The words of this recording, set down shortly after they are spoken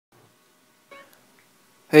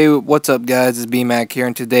Hey, what's up guys, it's B-Mac here,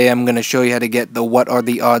 and today I'm going to show you how to get the What Are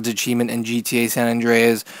the Odds achievement in GTA San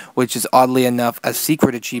Andreas, which is oddly enough a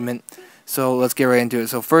secret achievement. So let's get right into it.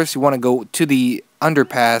 So first you want to go to the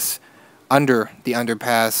underpass, under the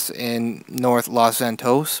underpass in North Los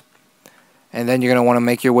Santos, and then you're going to want to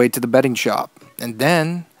make your way to the betting shop. And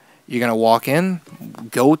then you're going to walk in,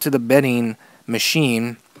 go to the betting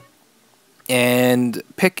machine, and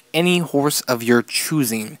pick any horse of your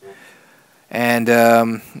choosing. And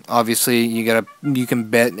obviously you can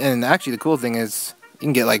bet, and actually the cool thing is you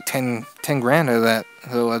can get like 10 grand out of that,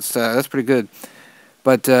 so that's pretty good.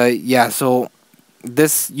 But yeah, so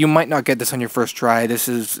this, you might not get this on your first try. This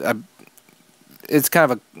is it's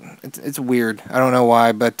kind of it's weird. I don't know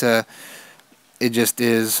why, but it just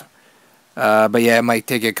is. But yeah, it might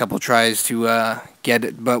take you a couple tries to get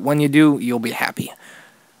it, but when you do, you'll be happy.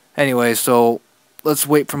 Anyway, so let's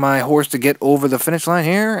wait for my horse to get over the finish line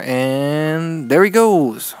here, and there he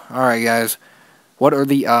goes. Alright guys, what are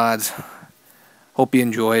the odds? Hope you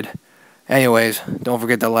enjoyed. Anyways, don't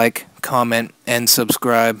forget to like, comment, and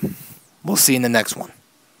subscribe. We'll see you in the next one.